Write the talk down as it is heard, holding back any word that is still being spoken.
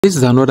This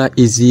is another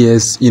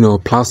easiest,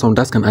 platform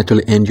that can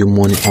actually earn you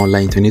money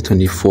online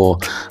 2024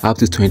 up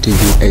to 20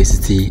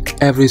 USDT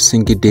every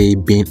single day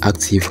being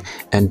active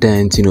and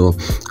then,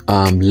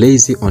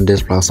 lazy on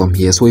this platform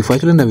here. So if I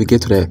actually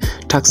navigate to the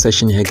tax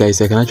section here, guys,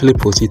 I can actually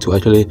proceed to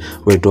actually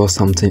withdraw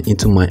something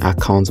into my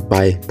account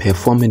by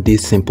performing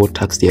this simple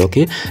tax here.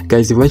 Okay,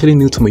 guys, if you're actually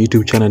new to my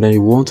YouTube channel and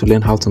you want to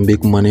learn how to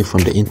make money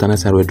from the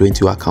internet and withdraw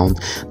into your account,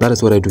 that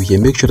is what I do here.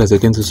 Make sure that you're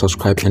going to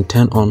subscribe and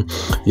turn on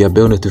your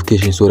bell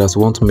notification so that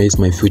you won't miss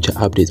my future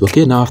updates.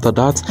 Okay, now after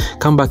that,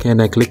 come back and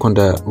then click on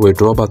the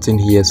withdraw button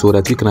here so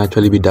that you can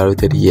actually be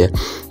directed here.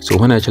 So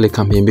when I actually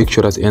come here, make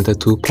sure that you enter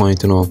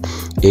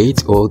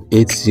 2.8 or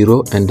 80,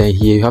 and then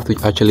here you have to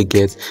actually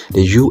get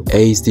the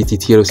USDT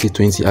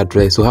TRC20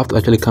 address. So I have to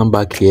actually come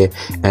back here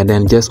and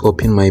then just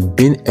open my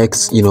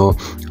BinX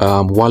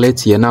wallet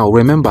here. Now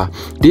remember,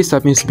 this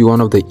happens to be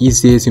one of the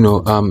easiest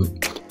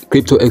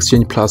crypto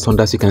exchange platform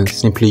that you can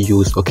simply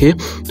use, okay,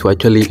 to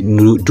actually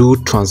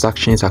do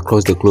transactions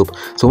across the globe.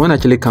 So when I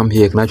actually come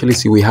here, you can actually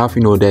see we have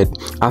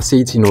that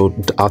asset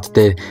at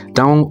the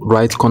down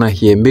right corner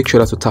here. Make sure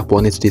that you tap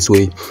on it this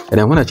way, and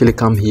then when I actually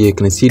come here, you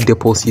can see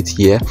deposit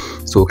here.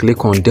 So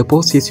click on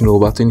deposit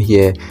button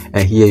here,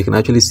 and here you can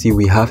actually see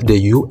we have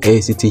the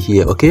USDT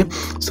here. Okay,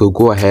 so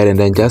go ahead and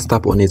then just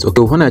tap on it.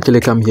 Okay, when I actually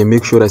come here,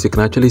 make sure that you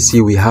can actually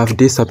see we have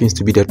this happens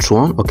to be the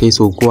Tron. Okay,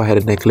 so go ahead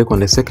and then click on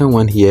the second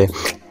one here.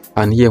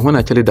 And here when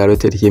actually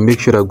directed here, make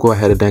sure to go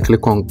ahead and then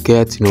click on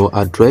get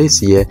address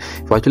here.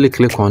 If I actually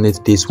click on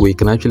it this way, you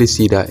can actually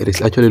see that it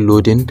is actually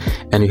loading,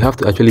 and you have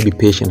to actually be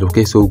patient.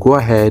 Okay, so go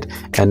ahead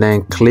and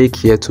then click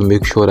here to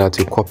make sure that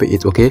you copy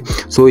it. Okay,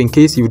 so in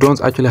case you don't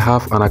actually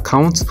have an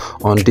account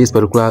on this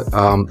particular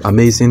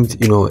amazing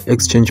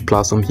exchange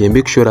platform here,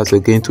 make sure that you're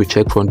going to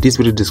check from this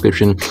video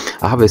description.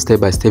 I have a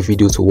step-by-step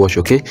video to watch.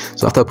 Okay,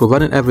 so after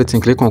providing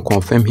everything, click on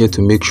confirm here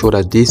to make sure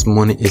that this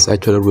money is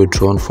actually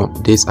withdrawn from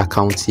this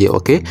account here.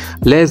 Okay,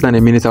 less than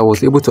a minute, I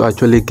was able to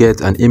actually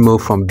get an email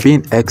from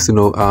BinX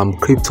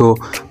crypto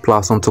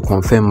platform to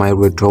confirm my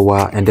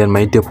withdrawal and then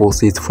my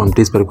deposit from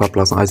this particular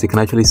platform. As you can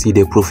actually see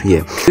the proof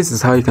here, this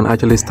is how you can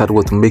actually start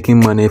with making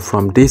money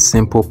from this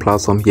simple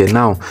platform here.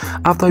 Now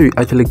after you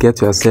actually get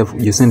yourself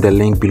using the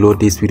link below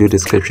this video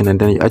description, and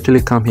then you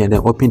actually come here and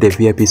then open the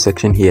VIP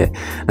section here.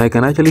 Now you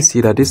can actually see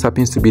that this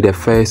happens to be the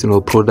first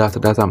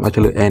product that I'm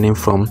actually earning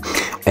from,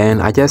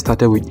 and I just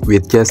started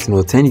with just 10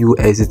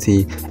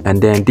 USDT,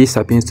 and then this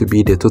happens to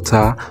be the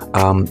total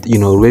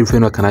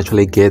revenue I can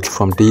actually get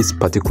from this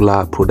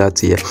particular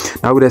product here.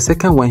 Now with the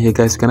second one here,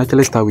 guys, you can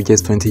actually start with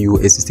just 20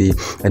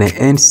 USDT and then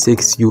earn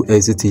 6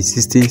 USDT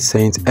 60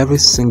 cents every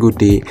single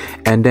day.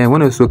 And then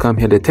when I also come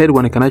here, the third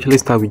one, you can actually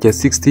start with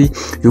just 60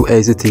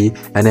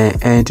 USDT and then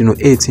earn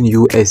 18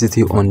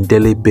 USDT on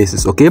daily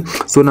basis. Okay,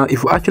 so now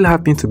if you actually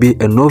happen to be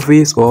a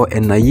novice or a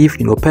naive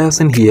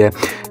person here,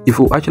 if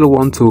you actually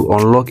want to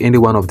unlock any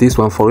one of this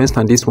one, for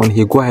instance this one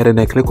here, go ahead and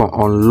then click on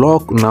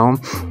unlock now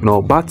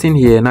button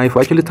here. Now if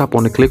you actually tap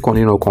on the click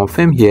on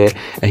confirm here,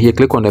 and here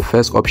click on the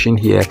first option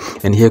here,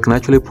 and here you can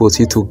actually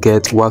proceed to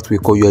get what we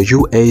call your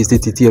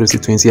USDT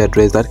TRC20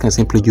 address that can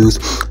simply use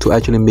to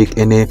actually make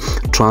any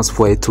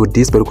transfer to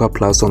this particular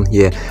platform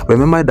here.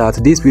 Remember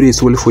that this video is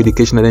solely for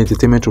educational and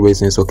entertainment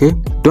reasons. Okay,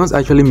 don't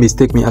actually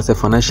mistake me as a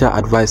financial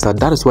advisor.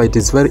 That is why it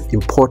is very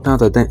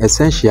important and then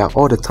essential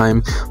all the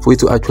time for you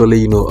to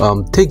actually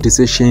take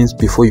decisions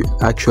before you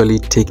actually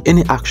take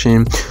any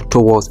action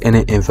towards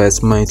any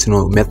investment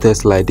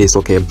methods like this.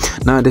 Okay,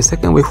 now the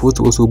second way for you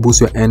to also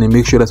boost your earning,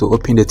 make sure that you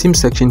open the team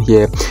section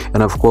here,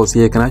 and of course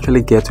here you can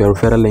actually get your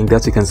referral link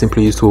that you can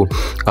simply use to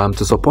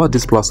support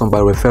this platform by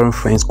referring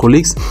friends,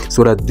 colleagues,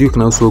 so that you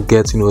can also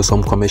get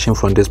some commission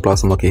from this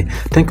platform. Okay,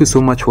 thank you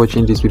so much for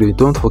watching this video.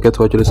 Don't forget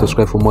to actually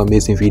subscribe for more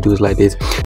amazing videos like this.